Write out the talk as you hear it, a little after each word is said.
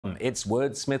welcome. It's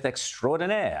Wordsmith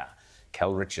extraordinaire,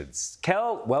 Kel Richards.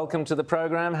 Kel, welcome to the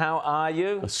program. How are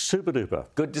you? Super duper.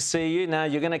 Good to see you. Now,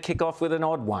 you're going to kick off with an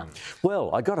odd one.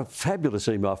 Well, I got a fabulous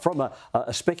email from a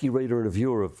specky reader and a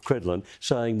viewer of Credlin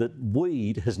saying that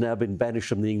weed has now been banished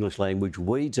from the English language.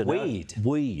 Weeds are Weed? now...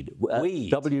 Weed.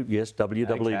 Weed? Yes,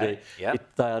 W-E-E-D. Okay,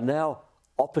 yep. They are now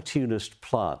opportunist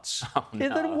plants. Oh, no.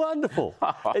 Isn't that wonderful?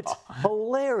 It's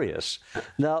hilarious.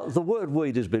 Now, the word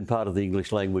weed has been part of the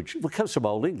English language. It comes from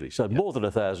Old English, so more than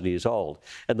 1,000 years old.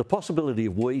 And the possibility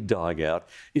of weed dying out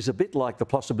is a bit like the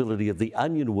possibility of the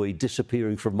onion weed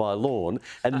disappearing from my lawn,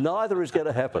 and neither is going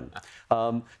to happen.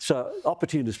 So,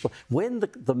 opportunist... When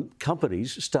the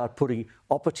companies start putting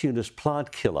opportunist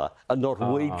plant killer and not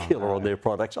weed killer on their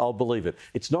products, I'll believe it.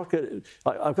 It's not going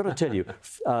to... I've got to tell you...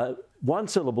 one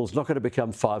syllable is not going to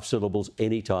become 5 syllables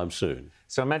anytime soon.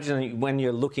 So imagine when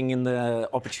you're looking in the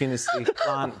opportunistic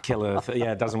plant killer.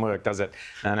 Yeah, it doesn't work, does it?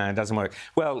 No, it doesn't work.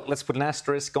 Well, let's put an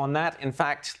asterisk on that. In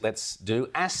fact, let's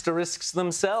do asterisks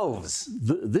themselves.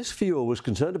 This viewer was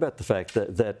concerned about the fact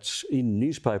that in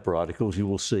newspaper articles you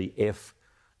will see F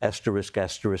asterisk,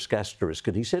 asterisk, asterisk.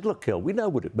 And he said, look, Kel, we know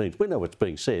what it means. We know what's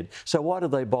being said. So why do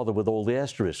they bother with all the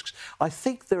asterisks? I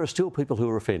think there are still people who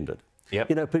are offended. Yep.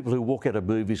 You know, people who walk out of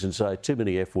movies and say too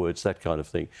many F words, that kind of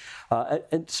thing.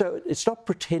 And so it's not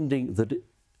pretending that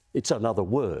it's another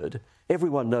word.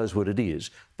 Everyone knows what it is,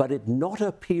 but it not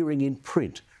appearing in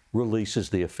print releases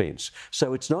the offence.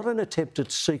 So it's not an attempt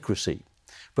at secrecy,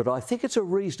 but I think it's a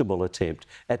reasonable attempt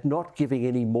at not giving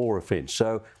any more offence.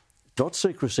 So not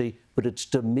secrecy, but it's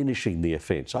diminishing the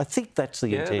offence. I think that's the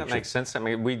intention. Yeah, that makes sense. I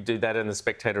mean, we do that in The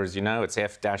Spectator, as you know. It's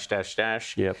F dash dash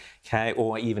dash. Yep. K,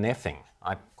 or even effing.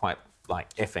 I quite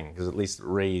like effing because at least it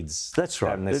reads. That's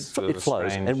right. It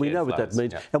flows, and we know what that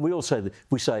means. Yep. And we also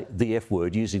say the F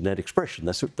word using that expression.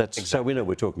 That's exactly. So we know what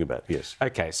we're talking about. Yes.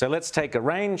 Okay, so let's take a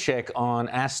rain check on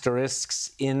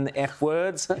asterisks in F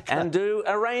words and do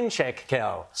a rain check,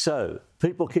 Kel. So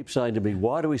people keep saying to me,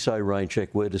 why do we say rain check?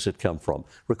 Where does it come from?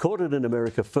 Recorded in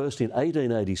America first in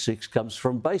 1886 comes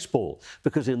from baseball,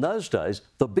 because in those days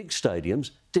the big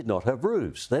stadiums did not have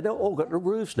roofs. They've all got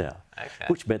roofs now,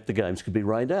 which meant the games could be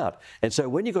rained out. And so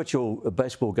when you got your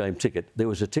baseball game ticket, there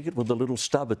was a ticket with a little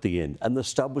stub at the end, and the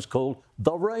stub was called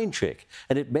the rain check.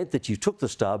 And it meant that you took the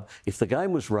stub, if the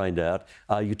game was rained out,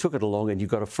 you took it along and you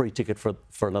got a free ticket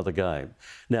for another game.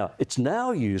 Now, it's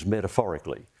now used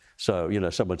metaphorically. So, you know,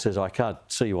 someone says, I can't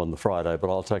see you on the Friday, but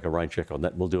I'll take a rain check on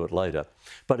that and we'll do it later.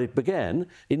 But it began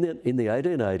in the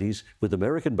 1880s with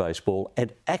American baseball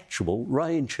and actual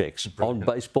rain checks on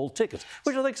baseball tickets,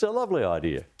 which I think is a lovely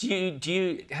idea.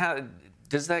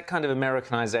 Does that kind of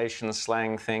Americanisation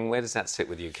slang thing, where does that sit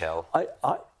with you, Kel?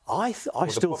 I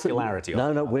still think...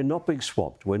 No, we're not being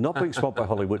swamped. We're not being swamped by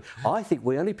Hollywood. I think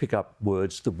we only pick up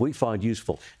words that we find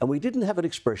useful. And we didn't have an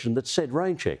expression that said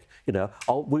rain check. You know,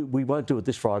 we won't do it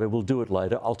this Friday, we'll do it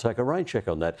later, I'll take a rain check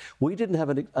on that. We didn't have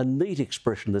a neat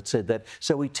expression that said that.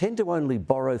 So we tend to only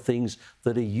borrow things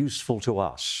that are useful to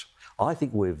us. I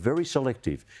think we're very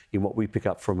selective in what we pick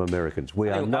up from Americans.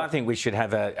 I think we should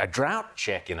have a drought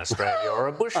check in Australia, or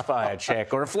a bushfire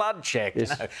check, or a flood check,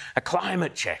 yes. You know, a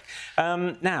climate check.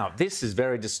 Now, this is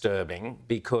very disturbing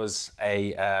because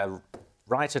a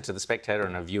writer to The Spectator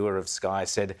and a viewer of Sky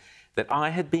said that I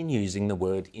had been using the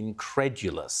word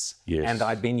incredulous, and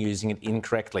I'd been using it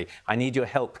incorrectly. I need your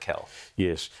help, Kel.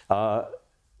 Yes.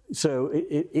 So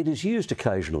it is used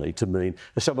occasionally to mean,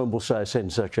 someone will say a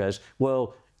sentence such as,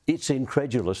 well, it's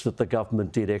incredulous that the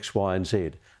government did X, Y and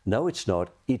Z. No, it's not.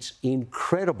 It's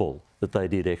incredible that they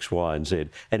did X, Y and Z.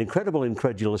 And incredible and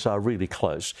incredulous are really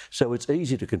close, so it's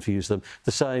easy to confuse them.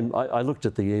 The same, I looked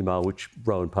at the email which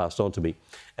Rowan passed on to me,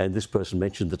 and this person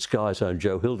mentioned that Sky's own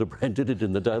Joe Hildebrand did it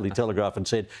in the Daily Telegraph and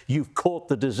said, you've caught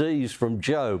the disease from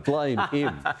Joe, blame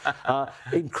him.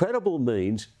 Incredible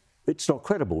means it's not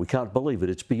credible, we can't believe it,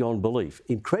 it's beyond belief.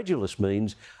 Incredulous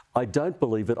means I don't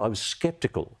believe it, I'm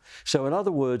sceptical. So in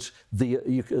other words, the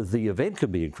event can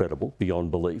be incredible,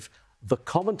 beyond belief. The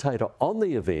commentator on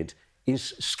the event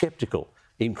is sceptical,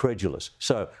 incredulous.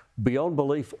 So beyond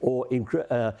belief or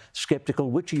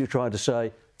sceptical, which are you trying to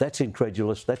say? That's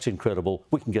incredulous, that's incredible,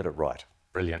 we can get it right.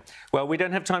 Brilliant. Well, we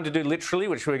don't have time to do literally,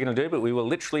 which we're going to do, but we will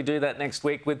literally do that next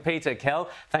week with Peter. Kel,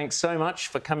 thanks so much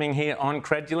for coming here on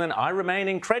Credulin. I remain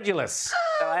incredulous.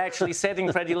 I actually said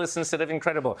incredulous instead of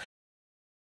incredible.